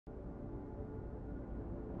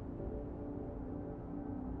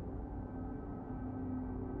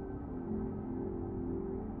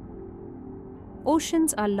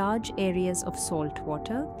Oceans are large areas of salt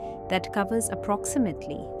water that covers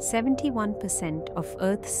approximately 71% of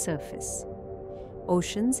Earth's surface.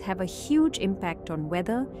 Oceans have a huge impact on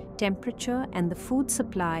weather, temperature, and the food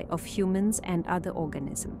supply of humans and other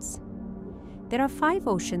organisms. There are 5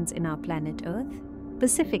 oceans in our planet Earth: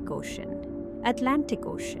 Pacific Ocean, Atlantic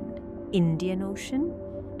Ocean, Indian Ocean,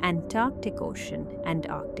 Antarctic Ocean, and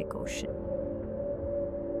Arctic Ocean.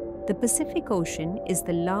 The Pacific Ocean is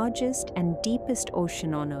the largest and deepest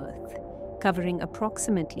ocean on Earth, covering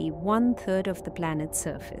approximately 1/3 of the planet's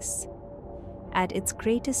surface. At its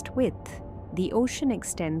greatest width, the ocean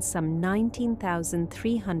extends some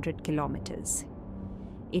 19,300 kilometers.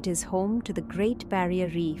 It is home to the Great Barrier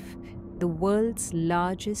Reef, the world's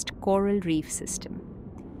largest coral reef system.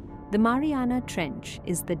 The Mariana Trench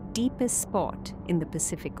is the deepest spot in the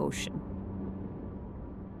Pacific Ocean.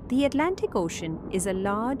 The Atlantic Ocean is a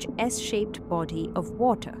large S-shaped body of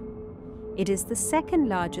water. It is the second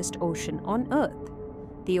largest ocean on Earth.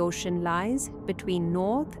 The ocean lies between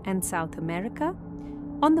North and South America,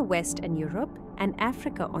 on the west and Europe, and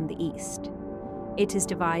Africa on the east. It is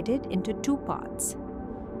divided into 2 parts: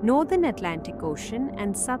 Northern Atlantic Ocean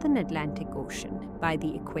and Southern Atlantic Ocean by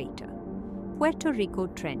the equator. Puerto Rico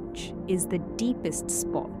Trench is the deepest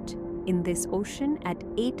spot in this ocean at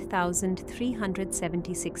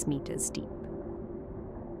 8,376 meters deep.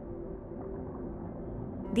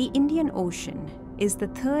 The Indian Ocean is the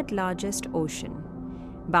 3rd largest ocean,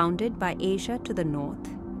 bounded by Asia to the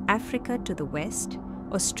north, Africa to the west,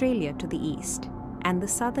 Australia to the east, and the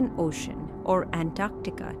Southern Ocean, or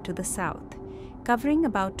Antarctica, to the south, covering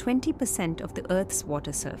about 20% of the Earth's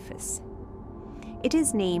water surface. It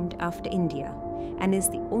is named after India and is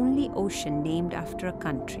the only ocean named after a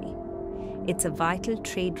country. It's a vital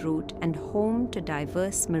trade route and home to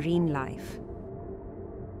diverse marine life.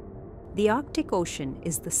 The Arctic Ocean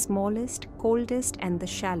is the smallest, coldest, and the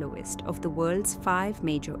shallowest of the world's 5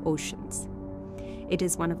 major oceans. It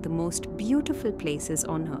is one of the most beautiful places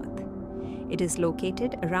on Earth. It is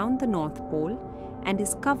located around the North Pole and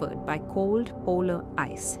is covered by cold polar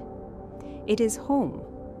ice. It is home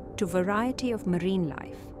to a variety of marine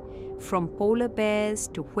life, from polar bears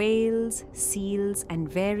to whales, seals, and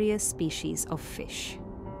various species of fish.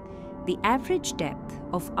 The average depth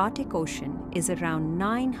of Arctic Ocean is around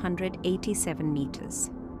 987 meters.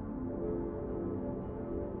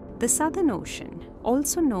 The Southern Ocean,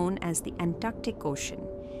 also known as the Antarctic Ocean,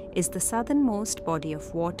 is the southernmost body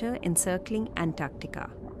of water encircling Antarctica.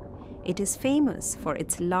 It is famous for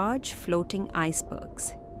its large floating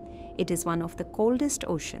icebergs. It is one of the coldest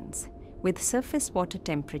oceans, with surface water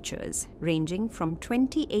temperatures ranging from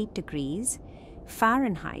 28 degrees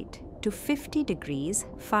Fahrenheit to 50 degrees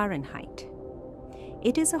Fahrenheit.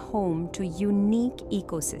 It is a home to a unique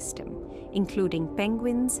ecosystem, including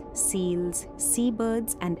penguins, seals,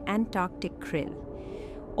 seabirds, and Antarctic krill,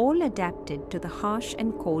 all adapted to the harsh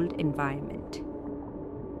and cold environment.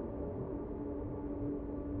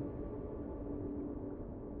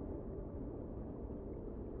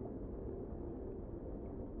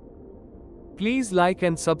 Please like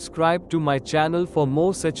and subscribe to my channel for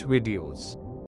more such videos.